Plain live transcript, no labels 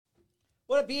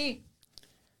What up, B?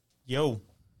 Yo,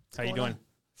 how you doing?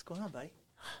 What's going on, buddy?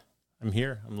 I'm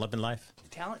here. I'm loving life. The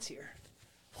talent's here.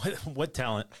 What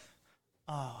talent?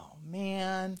 Oh,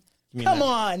 man. You mean Come that-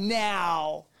 on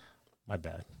now. My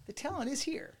bad. The talent is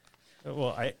here.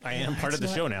 Well, I am part of the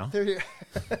show now. They're here.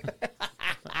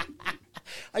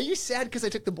 Are you sad because I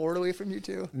took the board away from you,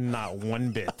 too? Not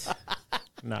one bit.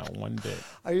 Not one bit.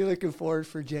 Are you looking forward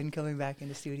for Jen coming back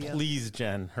into studio? Please,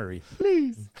 Jen, hurry.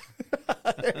 Please.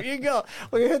 There you go.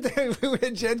 We had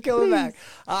Jen coming back.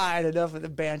 All right, enough of the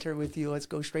banter with you. Let's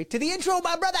go straight to the intro,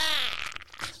 my brother.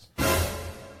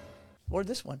 Or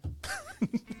this one.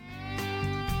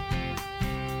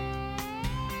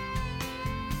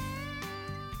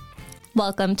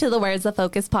 Welcome to the Where's the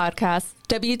Focus podcast.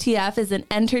 WTF is an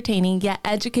entertaining yet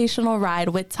educational ride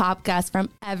with top guests from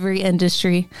every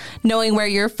industry. Knowing where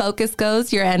your focus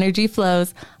goes, your energy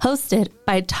flows. Hosted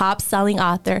by top-selling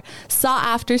author,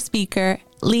 sought-after speaker,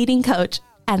 leading coach,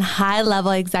 and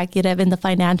high-level executive in the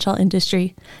financial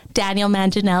industry, Daniel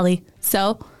Manginelli.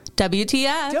 So,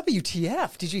 WTF.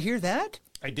 WTF. Did you hear that?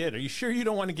 I did. Are you sure you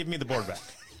don't want to give me the board back?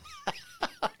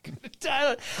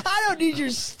 I don't need your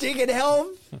stinking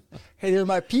help. Hey there,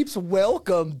 my peeps.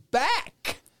 Welcome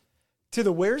back to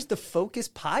the Where's the Focus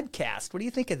podcast. What do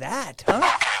you think of that, huh?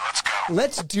 Okay,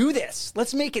 let's do this.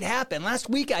 Let's make it happen. Last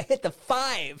week, I hit the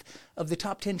 5 of the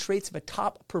top 10 traits of a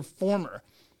top performer.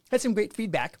 Had some great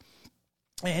feedback.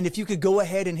 And if you could go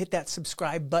ahead and hit that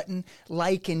subscribe button,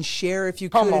 like and share if you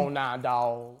could. Come on now,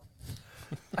 dog.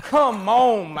 Come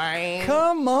on, man.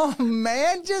 Come on,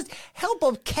 man. Just help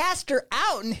a caster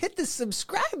out and hit the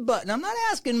subscribe button. I'm not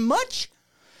asking much.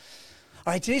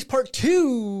 All right, today's part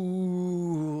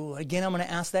 2. Again, I'm going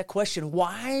to ask that question.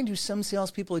 Why do some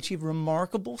salespeople achieve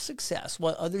remarkable success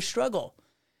while others struggle?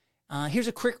 Here's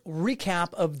a quick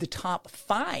recap of the top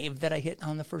 5 that I hit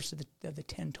on the first of the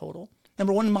 10 total.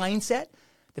 Number 1, mindset.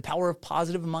 The power of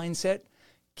positive mindset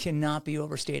cannot be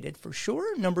overstated for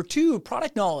sure. Number 2,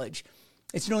 product knowledge.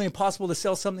 It's nearly impossible to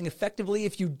sell something effectively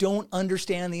if you don't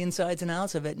understand the insides and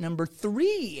outs of it. Number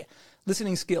 3,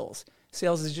 listening skills.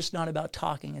 Sales is just not about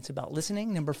talking. It's about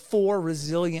listening. Number 4,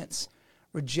 resilience.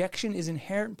 Rejection is an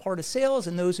inherent part of sales,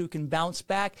 and those who can bounce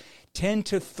back tend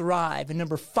to thrive. And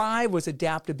number 5 was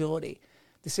adaptability.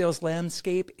 The sales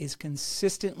landscape is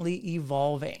consistently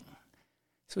evolving.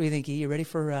 So what do you think, E? You ready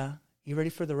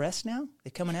for the rest now? They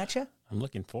coming at you? I'm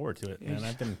looking forward to it, man.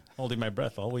 I've been holding my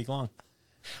breath all week long.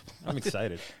 I'm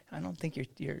excited. I don't think you're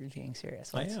being serious.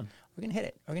 I am. We're gonna hit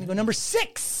it. We're gonna go number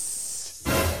 6.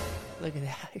 Look at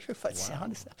that. Your what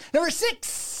sound is that? Number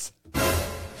 6.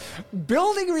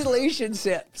 Building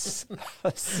relationships.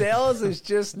 Sales is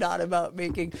just not about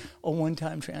making a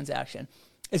one-time transaction.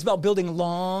 It's about building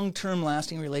long-term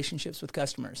lasting relationships with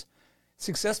customers.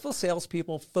 Successful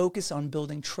salespeople focus on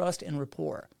building trust and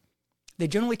rapport. They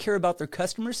generally care about their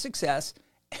customers' success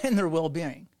and their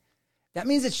well-being. That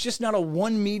means it's just not a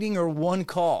one meeting or one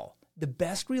call. The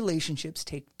best relationships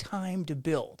take time to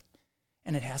build,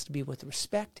 and it has to be with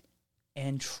respect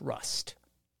and trust.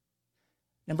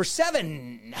 Number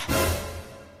 7,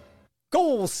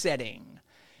 goal setting.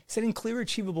 Setting clear,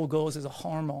 achievable goals is a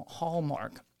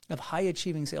hallmark of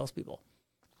high-achieving salespeople.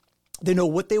 They know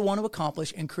what they want to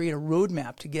accomplish and create a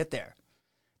roadmap to get there.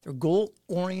 Their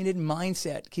goal-oriented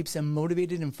mindset keeps them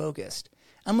motivated and focused.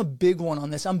 I'm a big one on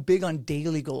this. I'm big on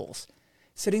daily goals.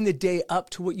 Setting the day up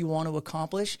to what you want to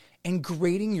accomplish and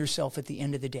grading yourself at the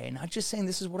end of the day. Not just saying,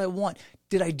 this is what I want.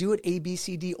 Did I do it A, B,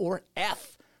 C, D, or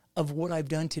F of what I've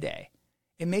done today?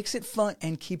 It makes it fun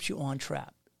and keeps you on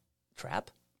track.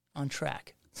 On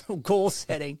track. So goal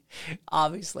setting,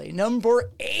 obviously. Number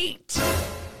 8,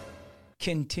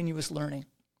 continuous learning.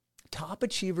 Top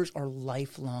achievers are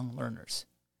lifelong learners.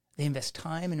 They invest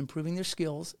time in improving their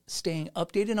skills, staying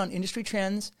updated on industry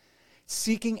trends,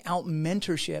 seeking out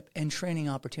mentorship and training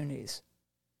opportunities.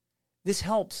 This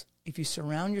helps if you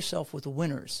surround yourself with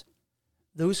winners,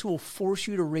 those who will force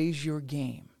you to raise your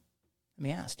game. Let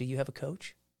me ask, do you have a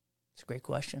coach? It's a great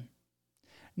question.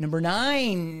 Number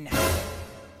 9.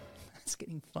 That's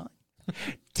getting fun.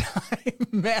 Time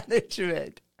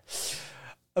management.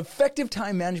 Effective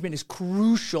time management is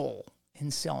crucial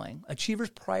in selling. Achievers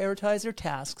prioritize their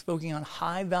tasks, focusing on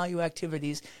high-value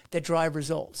activities that drive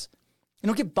results. They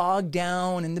don't get bogged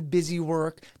down in the busy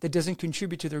work that doesn't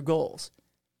contribute to their goals.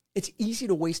 It's easy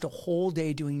to waste a whole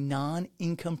day doing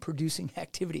non-income producing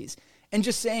activities and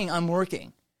just saying, I'm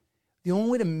working. The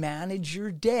only way to manage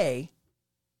your day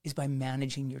is by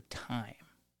managing your time.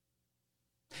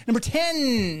 Number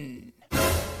 10,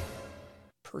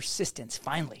 persistence,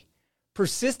 finally.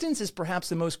 Persistence is perhaps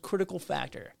the most critical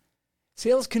factor.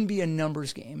 Sales can be a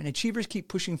numbers game, and achievers keep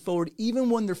pushing forward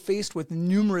even when they're faced with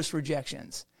numerous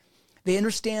rejections. They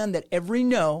understand that every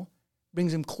no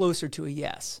brings them closer to a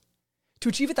yes. To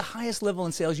achieve at the highest level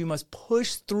in sales, you must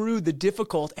push through the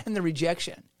difficult and the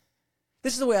rejection.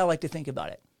 This is the way I like to think about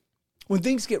it. When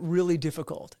things get really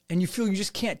difficult and you feel you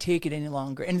just can't take it any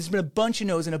longer, and there's been a bunch of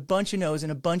no's and a bunch of no's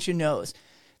and a bunch of no's,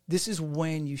 this is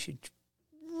when you should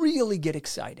really get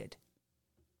excited.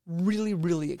 Really,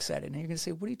 really excited. And you're going to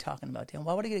say, what are you talking about, Dan?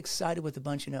 Why would I get excited with a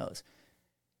bunch of no's?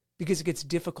 Because it gets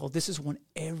difficult. This is when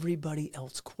everybody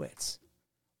else quits.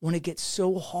 When it gets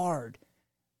so hard,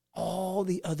 all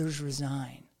the others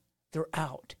resign. They're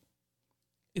out.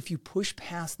 If you push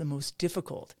past the most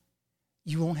difficult,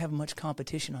 you won't have much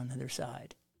competition on the other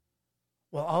side.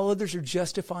 While all others are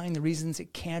justifying the reasons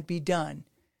it can't be done,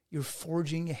 you're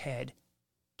forging ahead,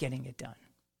 getting it done.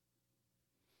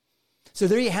 So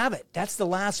there you have it. That's the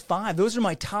last 5. Those are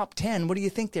my top 10. What do you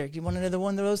think there? Do you want another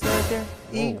one of those right there?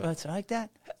 E? That's like that?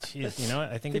 Jeez, you know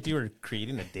what? I think if you were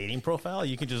creating a dating profile,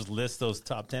 you could just list those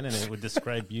top 10 and it would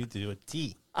describe you to a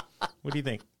T. What do you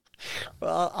think?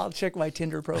 Well, I'll check my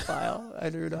Tinder profile. I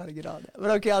don't know how to get on that.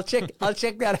 But okay, I'll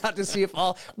check that out to see if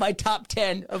all my top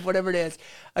 10 of whatever it is.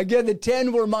 Again, the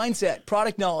 10 were mindset,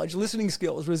 product knowledge, listening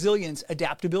skills, resilience,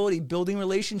 adaptability, building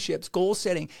relationships, goal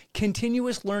setting,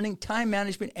 continuous learning, time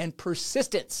management, and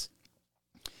persistence.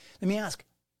 Let me ask,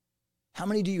 how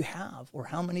many do you have, or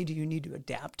how many do you need to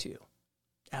adapt to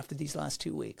after these last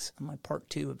 2 weeks on my part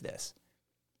 2 of this?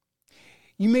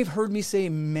 You may have heard me say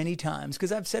many times,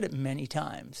 because I've said it many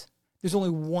times, there's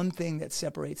only one thing that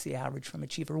separates the average from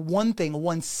achiever. One thing,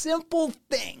 one simple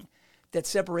thing that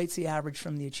separates the average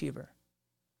from the achiever.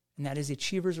 And that is the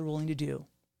achievers are willing to do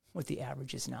what the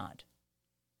average is not.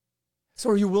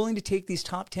 So are you willing to take these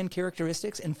top 10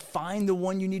 characteristics and find the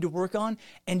one you need to work on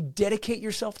and dedicate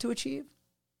yourself to achieve?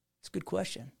 It's a good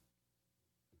question.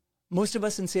 Most of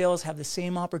us in sales have the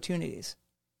same opportunities.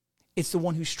 It's the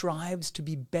one who strives to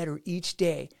be better each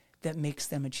day that makes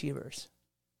them achievers.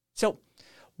 So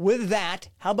with that,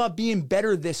 how about being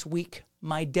better this week,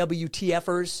 my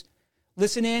WTFers?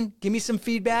 Listen in, give me some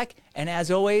feedback, and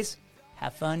as always,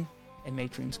 have fun and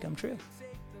make dreams come true.